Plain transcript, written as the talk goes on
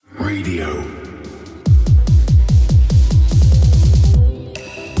Radio.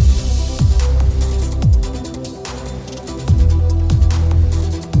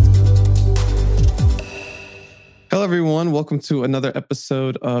 Hello, everyone. Welcome to another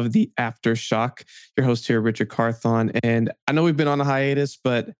episode of The Aftershock. Your host here, Richard Carthon. And I know we've been on a hiatus,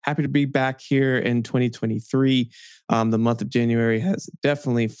 but happy to be back here in 2023. The month of January has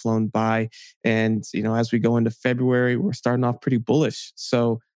definitely flown by. And, as we go into February, we're starting off pretty bullish.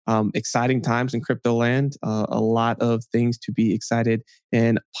 So exciting times in crypto land, a lot of things to be excited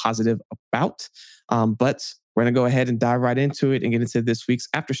and positive about. But we're going to go ahead and dive right into it and get into this week's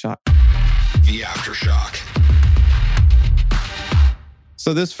Aftershock. The Aftershock.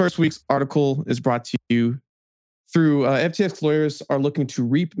 So this first week's article is brought to you through FTX lawyers are looking to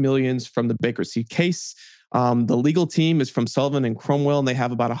reap millions from the bankruptcy case. The legal team is from Sullivan and Cromwell, and they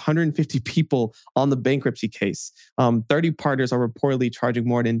have about 150 people on the bankruptcy case. 30 partners are reportedly charging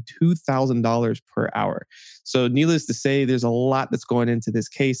more than $2,000 per hour. So needless to say, there's a lot that's going into this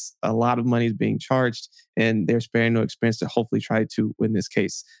case. A lot of money is being charged, and they're sparing no expense to hopefully try to win this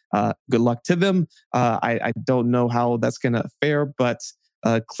case. Good luck to them. I don't know how that's going to fare, but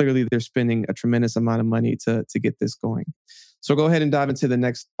clearly they're spending a tremendous amount of money to get this going. So go ahead and dive into the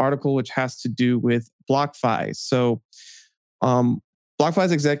next article, which has to do with BlockFi. So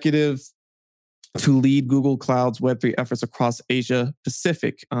BlockFi's executive to lead Google Cloud's Web3 efforts across Asia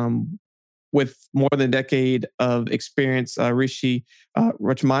Pacific. With more than a decade of experience, Rishi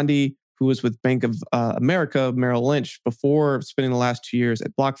Rachmandi, who was with Bank of America, Merrill Lynch, before spending the last 2 years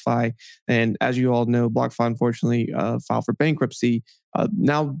at BlockFi. And as you all know, BlockFi unfortunately filed for bankruptcy,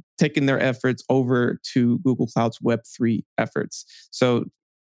 now taking their efforts over to Google Cloud's Web3 efforts. So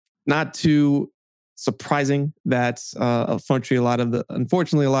not too surprising that unfortunately a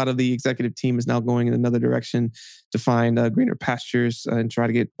lot of the executive team is now going in another direction to find greener pastures and try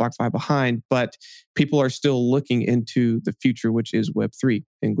to get BlockFi behind. But people are still looking into the future, which is Web3,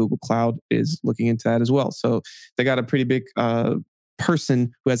 and Google Cloud is looking into that as well. So they got a pretty big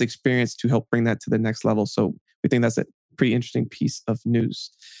person who has experience to help bring that to the next level. So we think that's a pretty interesting piece of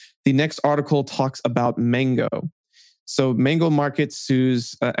news. The next article talks about Mango. So Mango Market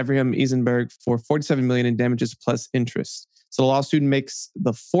sues Ephraim Eisenberg for $47 million in damages plus interest. So the lawsuit makes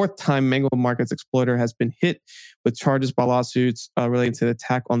the fourth time Mango Market's exploiter has been hit with charges by lawsuits relating to the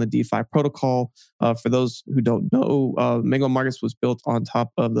attack on the DeFi protocol. For those who don't know, Mango Markets was built on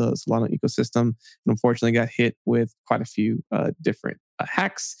top of the Solana ecosystem and unfortunately got hit with quite a few different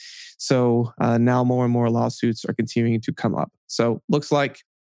hacks. So now more and more lawsuits are continuing to come up. So looks like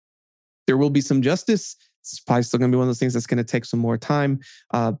there will be some justice. It's probably still going to be one of those things that's going to take some more time,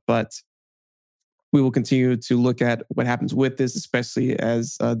 but we will continue to look at what happens with this, especially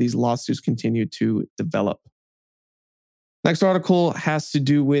as these lawsuits continue to develop. Next article has to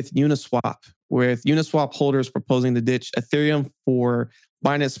do with Uniswap, with Uniswap holders proposing to ditch Ethereum for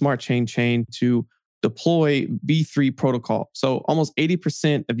Binance Smart Chain to deploy V3 protocol. So almost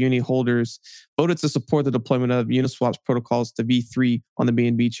 80% of Uni holders voted to support the deployment of Uniswap's protocols to V3 on the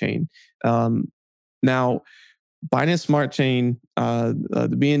BNB chain. Now, Binance Smart Chain,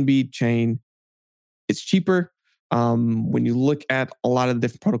 the BNB chain, it's cheaper. When you look at a lot of the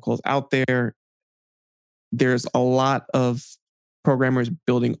different protocols out there, there's a lot of programmers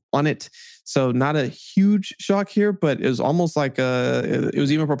building on it. So not a huge shock here, but it was almost like it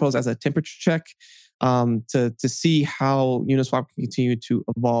was even proposed as a temperature check to see how Uniswap can continue to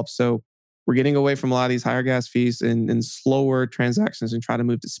evolve. So we're getting away from a lot of these higher gas fees and slower transactions and try to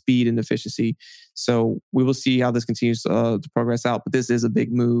move to speed and efficiency. So we will see how this continues to progress out. But this is a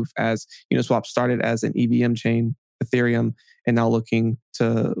big move as Uniswap started as an EVM chain, Ethereum, and now looking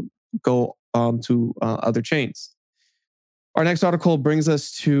to go to other chains. Our next article brings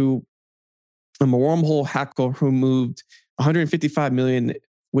us to a wormhole hacker who moved $155 million,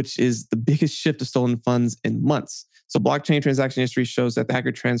 which is the biggest shift of stolen funds in months. So blockchain transaction history shows that the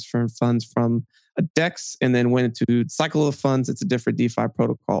hacker transferred funds from a DEX and then went into cycle of funds into different DeFi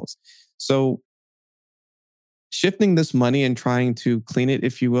protocols. So shifting this money and trying to clean it,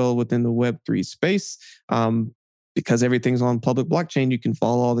 if you will, within the Web3 space, because everything's on public blockchain, you can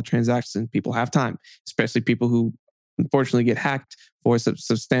follow all the transactions and people have time, especially people who unfortunately get hacked for a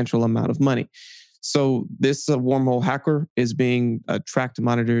substantial amount of money. So this wormhole hacker is being tracked and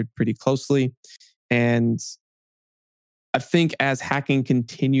monitored pretty closely. And I think as hacking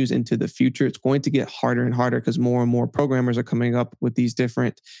continues into the future, it's going to get harder and harder because more and more programmers are coming up with these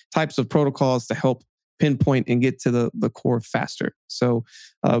different types of protocols to help pinpoint and get to the core faster. So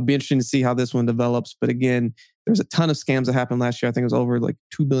it'll be interesting to see how this one develops. But again, there's a ton of scams that happened last year. I think it was over like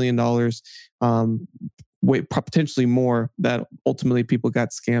 $2 billion way, potentially more, that ultimately people got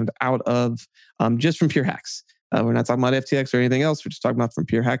scammed out of, just from pure hacks. We're not talking about FTX or anything else. We're just talking about from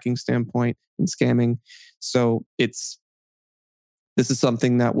pure hacking standpoint and scamming. So this is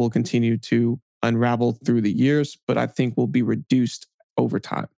something that will continue to unravel through the years, but I think will be reduced over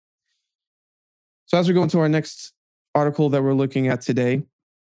time. So as we go into our next article that we're looking at today,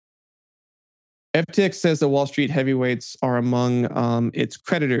 FTX says the Wall Street heavyweights are among its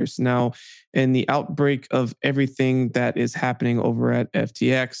creditors. Now, in the outbreak of everything that is happening over at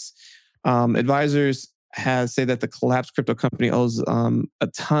FTX, advisors has say that the collapsed crypto company owes a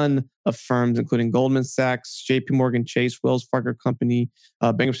ton of firms, including Goldman Sachs, J.P. Morgan Chase, Wells Fargo Company,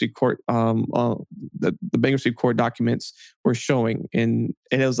 bankruptcy court. The bankruptcy court documents were showing, and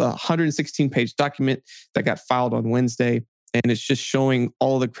it was a 116-page document that got filed on Wednesday, and it's just showing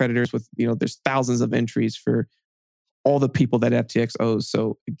all the creditors with, there's thousands of entries for all the people that FTX owes.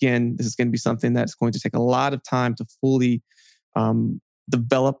 So again, this is going to be something that's going to take a lot of time to fully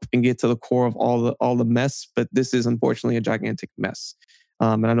develop and get to the core of all the mess. But this is unfortunately a gigantic mess.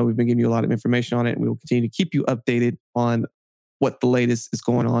 And I know we've been giving you a lot of information on it, and we will continue to keep you updated on what the latest is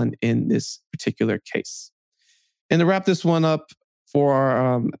going on in this particular case. And to wrap this one up for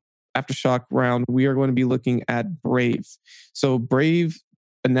our Aftershock round, we are going to be looking at Brave. So Brave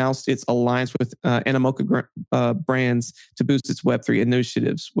announced its alliance with Animoca Brands to boost its Web3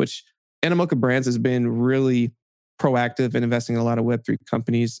 initiatives, which Animoca Brands has been really proactive in investing in a lot of Web3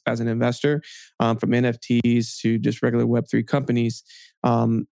 companies as an investor, from NFTs to just regular Web3 companies.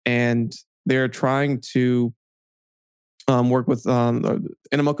 And they're trying to work with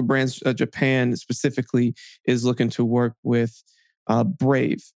Animoca Brands Japan specifically is looking to work with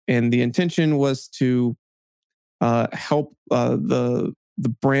Brave. And the intention was to help the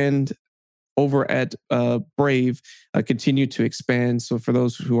brand over at Brave continue to expand. So for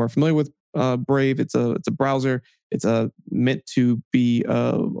those who are familiar with Brave, it's a browser. It's meant to be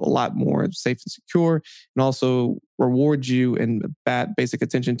a lot more safe and secure, and also reward you in basic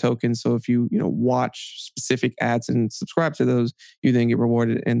attention tokens. So if you watch specific ads and subscribe to those, you then get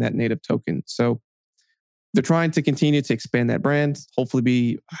rewarded in that native token. So they're trying to continue to expand that brand, hopefully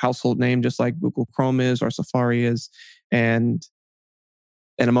be a household name, just like Google Chrome is or Safari is. And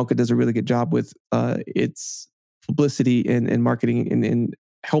Animoca does a really good job with its publicity and marketing and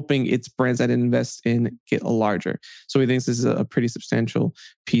helping its brands that it invests in get larger. So we think this is a pretty substantial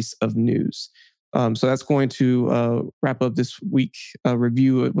piece of news. So that's going to wrap up this week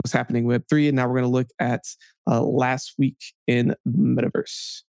review of what's happening with Web3. And now we're going to look at last week in the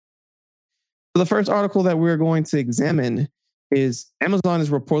metaverse. So the first article that we're going to examine is Amazon is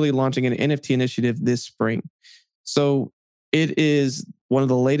reportedly launching an NFT initiative this spring. So it is one of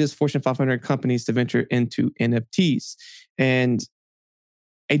the latest Fortune 500 companies to venture into NFTs. And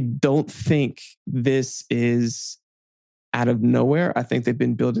I don't think this is out of nowhere. I think they've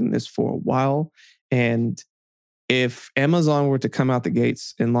been building this for a while. And if Amazon were to come out the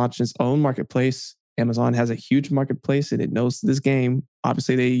gates and launch its own marketplace, Amazon has a huge marketplace and it knows this game.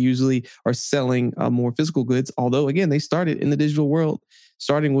 Obviously, they usually are selling more physical goods, although, again, they started in the digital world,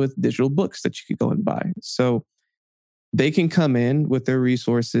 starting with digital books that you could go and buy. So they can come in with their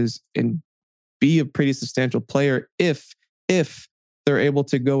resources and be a pretty substantial player if they're able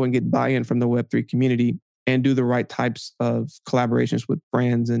to go and get buy-in from the Web3 community and do the right types of collaborations with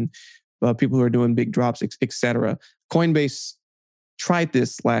brands and people who are doing big drops, et cetera. Coinbase tried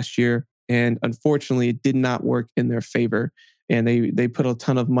this last year, and unfortunately, it did not work in their favor. And they put a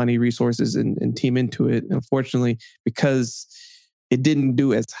ton of money, resources, and team into it. And unfortunately, because it didn't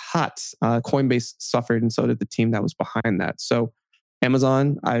do as hot, Coinbase suffered, and so did the team that was behind that. So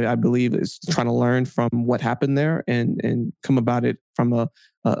Amazon, I believe, is trying to learn from what happened there and come about it from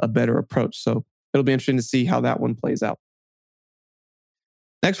a better approach. So it'll be interesting to see how that one plays out.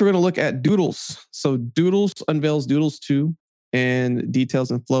 Next, we're going to look at Doodles. So Doodles unveils Doodles 2 and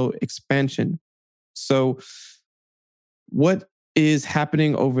details and flow expansion. So what is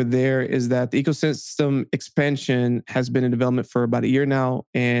happening over there is that the ecosystem expansion has been in development for about a year now,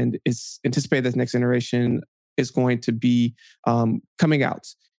 and it's anticipated that the next generation is going to be coming out.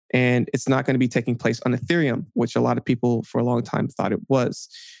 And it's not going to be taking place on Ethereum, which a lot of people for a long time thought it was.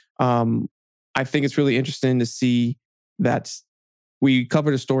 I think it's really interesting to see that we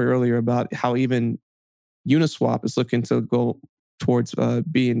covered a story earlier about how even Uniswap is looking to go towards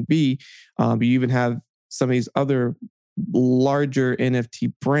BNB. You even have some of these other larger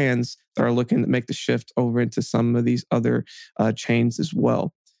NFT brands that are looking to make the shift over into some of these other chains as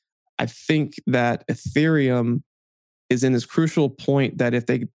well. I think that Ethereum is in this crucial point that if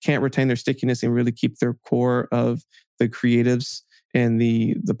they can't retain their stickiness and really keep their core of the creatives and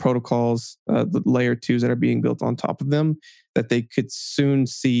the protocols, the layer twos that are being built on top of them, that they could soon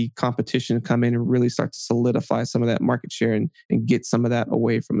see competition come in and really start to solidify some of that market share and get some of that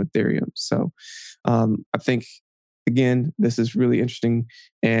away from Ethereum. So I think, again, this is really interesting,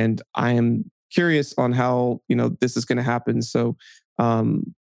 and I am curious on how this is going to happen. So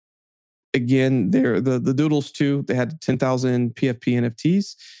again, the Doodles too. They had 10,000 PFP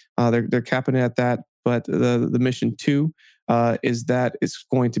NFTs. They're capping it at that, but the mission two is that it's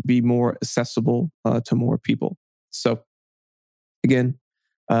going to be more accessible to more people. So again,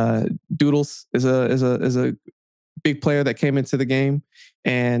 Doodles is a big player that came into the game,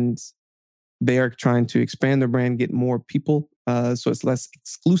 and they are trying to expand their brand, get more people, so it's less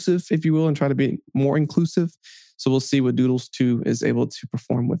exclusive, if you will, and try to be more inclusive. So we'll see what Doodles 2 is able to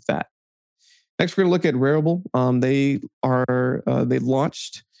perform with that. Next, we're going to look at Rarible. They've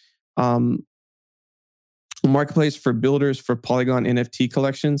launched a marketplace for builders for Polygon NFT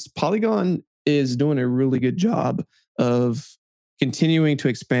collections. Polygon is doing a really good job of continuing to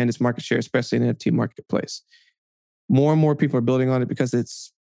expand its market share, especially in the NFT marketplace. More and more people are building on it because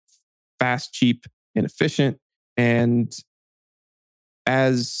it's fast, cheap, and efficient. And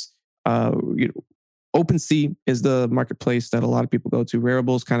as OpenSea is the marketplace that a lot of people go to.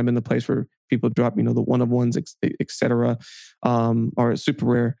 Rarible's kind of been the place where people drop, the one of ones, etc. Or Super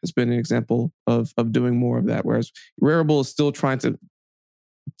Rare has been an example of doing more of that. Whereas Rarible is still trying to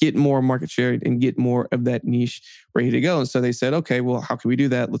get more market share and get more of that niche ready to go. And so they said, okay, well, how can we do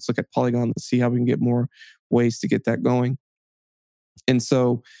that? Let's look at Polygon. Let's see how we can get more ways to get that going. And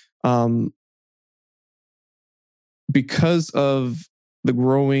so because of the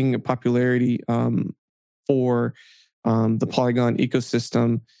growing popularity for the Polygon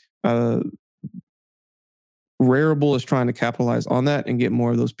ecosystem, Rarible is trying to capitalize on that and get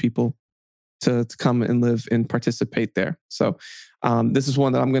more of those people to come and live and participate there. So this is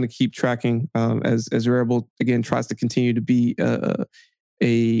one that I'm going to keep tracking as Rarible, again, tries to continue to be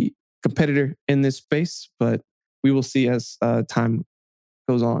a competitor in this space, but we will see as time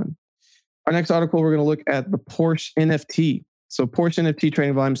goes on. Our next article, we're going to look at the Porsche NFT. So Porsche NFT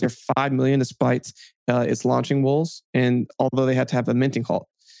trading volumes near 5 million despite its launching woes, and although they had to have a minting halt.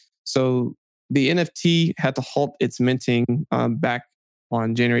 So the NFT had to halt its minting back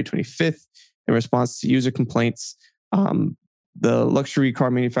on January 25th in response to user complaints. The luxury car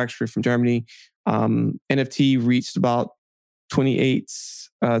manufacturer from Germany, NFT reached about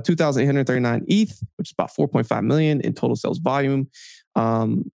 2,839 ETH, which is about 4.5 million in total sales volume.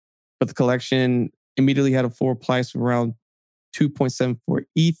 But the collection immediately had a floor price of around 2.74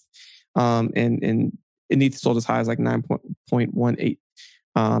 ETH, and ETH sold as high as like 9.18,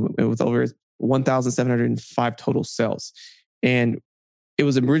 with over 1,705 total sales. And it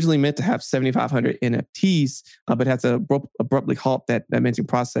was originally meant to have 7,500 NFTs, but had to abruptly halt that minting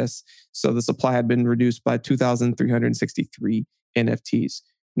process. So the supply had been reduced by 2,363 NFTs.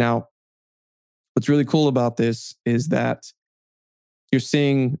 Now, what's really cool about this is that you're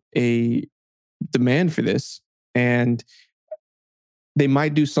seeing a demand for this, and they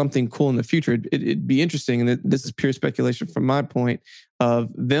might do something cool in the future. It'd be interesting, and this is pure speculation from my point,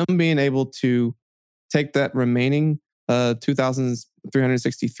 of them being able to take that remaining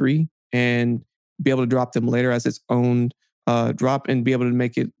 2,363 and be able to drop them later as its own drop, and be able to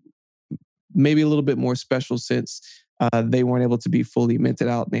make it maybe a little bit more special since they weren't able to be fully minted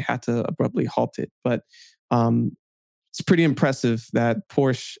out and they had to abruptly halt it. But it's pretty impressive that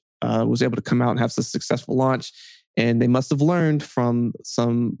Porsche was able to come out and have such a successful launch. And they must have learned from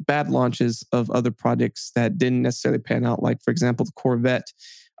some bad launches of other projects that didn't necessarily pan out. Like, for example, the Corvette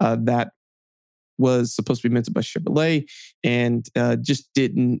that was supposed to be minted by Chevrolet and just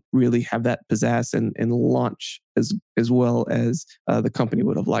didn't really have that pizzazz and launch as well as the company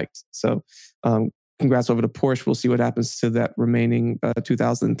would have liked. So congrats over to Porsche. We'll see what happens to that remaining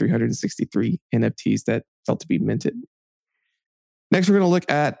 2,363 NFTs that felt to be minted. Next, we're going to look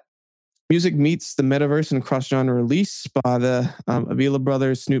at Music Meets the Metaverse and cross-genre release by the Avila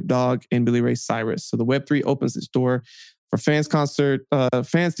Brothers, Snoop Dogg, and Billy Ray Cyrus. So the Web3 opens its door for fans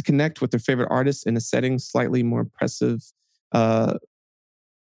to connect with their favorite artists in a setting slightly more impressive than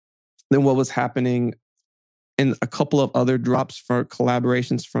what was happening in a couple of other drops for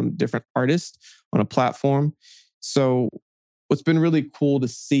collaborations from different artists on a platform. So what's been really cool to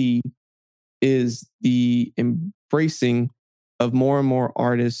see is the embracing of more and more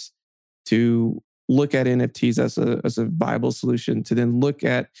artists to look at NFTs as a viable solution, to then look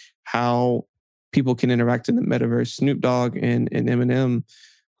at how people can interact in the metaverse. Snoop Dogg and Eminem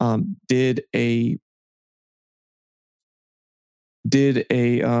did a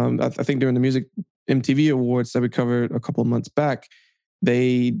I think during the Music MTV Awards that we covered a couple of months back,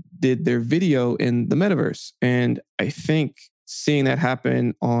 they did their video in the metaverse. And I think seeing that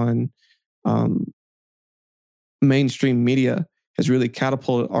happen on mainstream media has really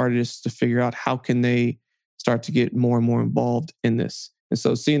catapulted artists to figure out how can they start to get more and more involved in this. And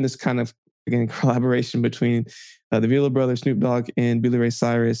so seeing this kind of, again, collaboration between the Vila brothers, Snoop Dogg, and Billy Ray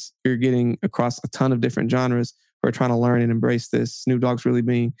Cyrus, you're getting across a ton of different genres who are trying to learn and embrace this. Snoop Dogg's really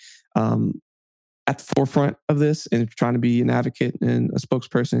being at the forefront of this and trying to be an advocate and a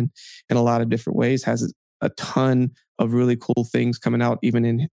spokesperson in a lot of different ways, has a ton of really cool things coming out,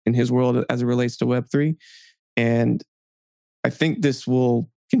 even in his world as it relates to Web3. And I think this will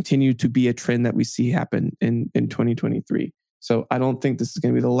continue to be a trend that we see happen in 2023. So I don't think this is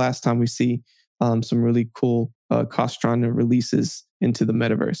going to be the last time we see some really cool Castrana releases into the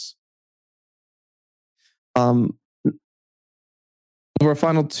metaverse. For our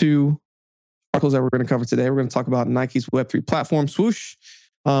final two articles that we're going to cover today, we're going to talk about Nike's Web3 platform, Swoosh.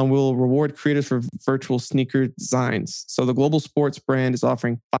 Will reward creators for virtual sneaker designs. So the global sports brand is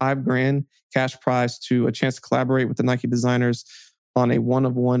offering $5,000 cash prize to a chance to collaborate with the Nike designers on a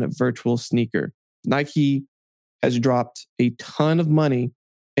one-of-one virtual sneaker. Nike has dropped a ton of money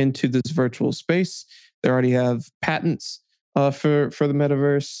into this virtual space. They already have patents for the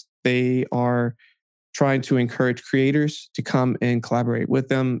metaverse. They are trying to encourage creators to come and collaborate with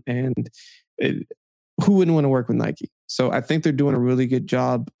them. And who wouldn't want to work with Nike? So I think they're doing a really good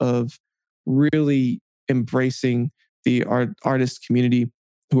job of really embracing the artist community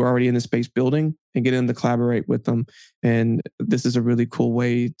who are already in the space building and getting them to collaborate with them. And this is a really cool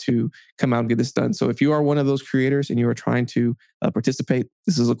way to come out and get this done. So if you are one of those creators and you are trying to participate,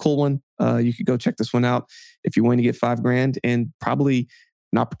 this is a cool one. You could go check this one out if you want to get $5,000 and probably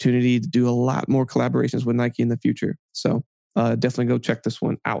an opportunity to do a lot more collaborations with Nike in the future. So definitely go check this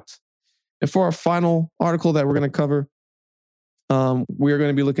one out. And for our final article that we're going to cover, we are going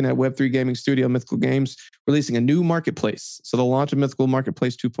to be looking at Web3 gaming studio Mythical Games releasing a new marketplace. So the launch of Mythical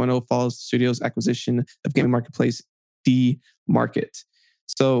Marketplace 2.0 follows the studio's acquisition of gaming marketplace DMarket.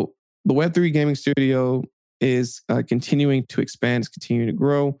 So the Web3 gaming studio is continuing to expand, it's continuing to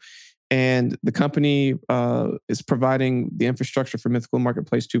grow. And the company is providing the infrastructure for Mythical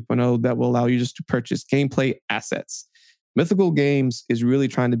Marketplace 2.0 that will allow you just to purchase gameplay assets. Mythical Games is really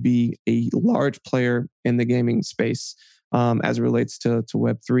trying to be a large player in the gaming space as it relates to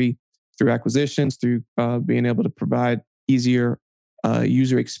Web3 through acquisitions, through being able to provide easier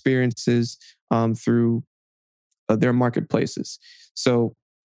user experiences through their marketplaces. So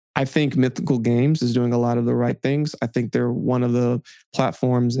I think Mythical Games is doing a lot of the right things. I think they're one of the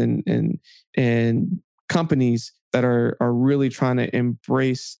platforms and companies that are really trying to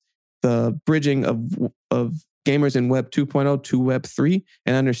embrace the bridging of gamers in Web 2.0 to Web 3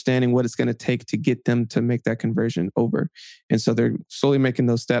 and understanding what it's going to take to get them to make that conversion over. And so they're slowly making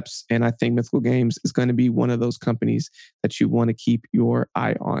those steps. And I think Mythical Games is going to be one of those companies that you want to keep your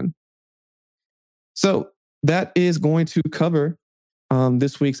eye on. So that is going to cover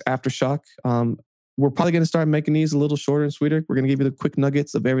this week's Aftershock. We're probably going to start making these a little shorter and sweeter. We're going to give you the quick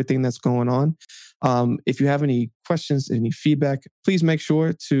nuggets of everything that's going on. If you have any questions, any feedback, please make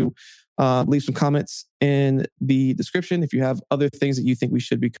sure to leave some comments in the description. If you have other things that you think we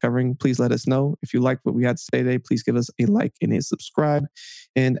should be covering, please let us know. If you liked what we had to say today, please give us a like and a subscribe.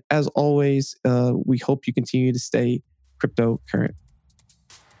 And as always, we hope you continue to stay cryptocurrent.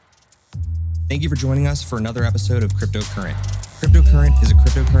 Thank you for joining us for another episode of Cryptocurrent. Cryptocurrent is a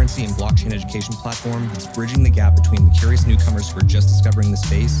cryptocurrency and blockchain education platform that's bridging the gap between the curious newcomers who are just discovering the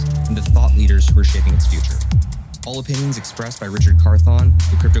space and the thought leaders who are shaping its future. All opinions expressed by Richard Carthon,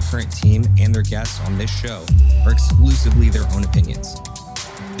 the Cryptocurrent team, and their guests on this show are exclusively their own opinions.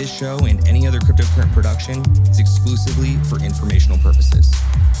 This show and any other Cryptocurrent production is exclusively for informational purposes.